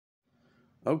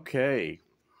Okay,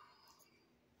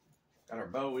 got our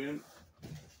bow in,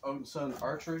 Odinson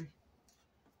Archery,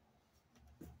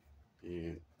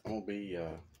 and I'm gonna be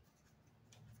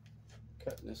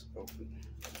cutting this open.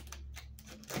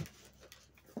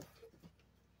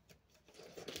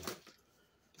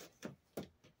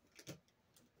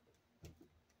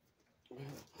 Well,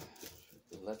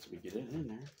 it lets me get it in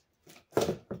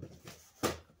there.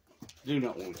 Do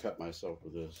not want to cut myself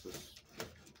with this. This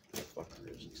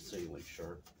fucker is insanely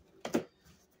sharp.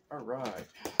 All right.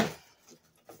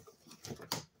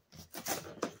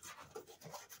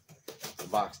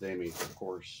 Box damage, of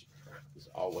course, is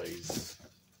always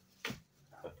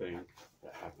a thing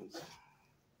that happens.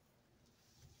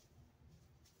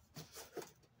 And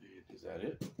is that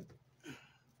it?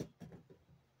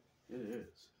 It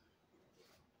is.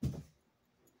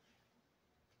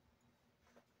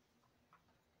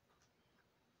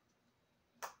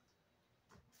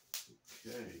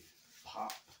 Okay,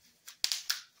 pop.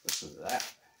 Listen to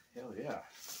that. Hell yeah.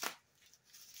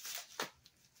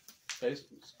 It's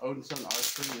Odinson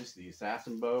Archery. This is the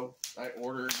assassin bow I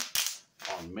ordered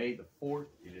on May the 4th.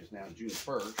 It is now June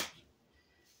 1st.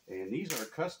 And these are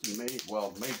custom made,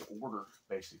 well, made to order,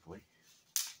 basically.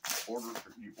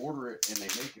 You order it and they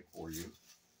make it for you.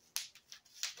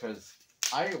 Because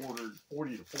I ordered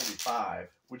 40 to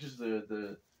 45, which is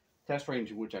the test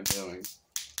range in which I'm doing.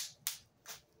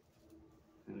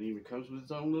 And it even comes with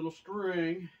its own little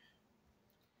string.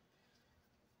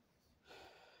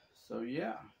 So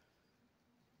yeah.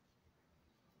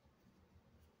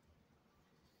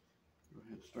 Go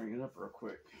ahead and string it up real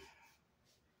quick.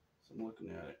 So I'm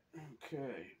looking at it.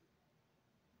 Okay.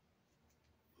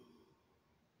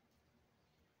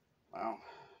 Wow.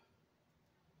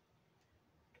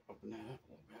 Open that up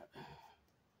a little bit.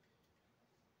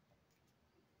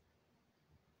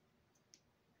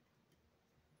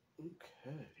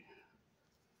 Okay.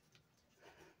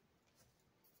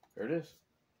 There it is.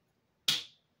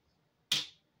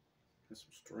 Got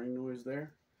some string noise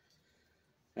there.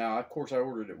 Now, of course, I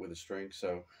ordered it with a string,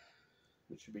 so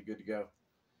it should be good to go.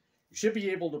 You should be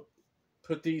able to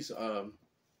put these, the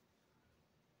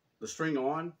string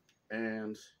on,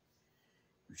 and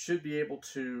you should be able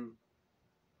to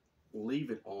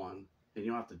leave it on, and you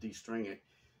don't have to de-string it.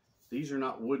 These are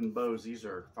not wooden bows. These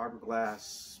are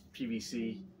fiberglass,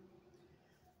 PVC.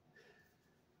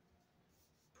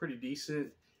 Pretty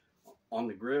decent on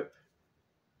the grip.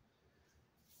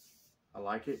 I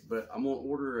like it, but I'm going to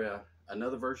order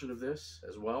another version of this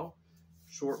as well.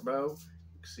 Short bow.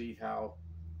 You can see how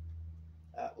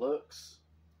that looks.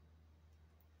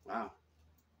 Wow.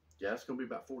 Yeah, it's going to be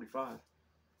about 45.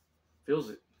 Feels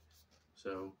it.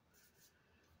 So,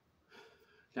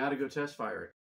 now to go test fire it.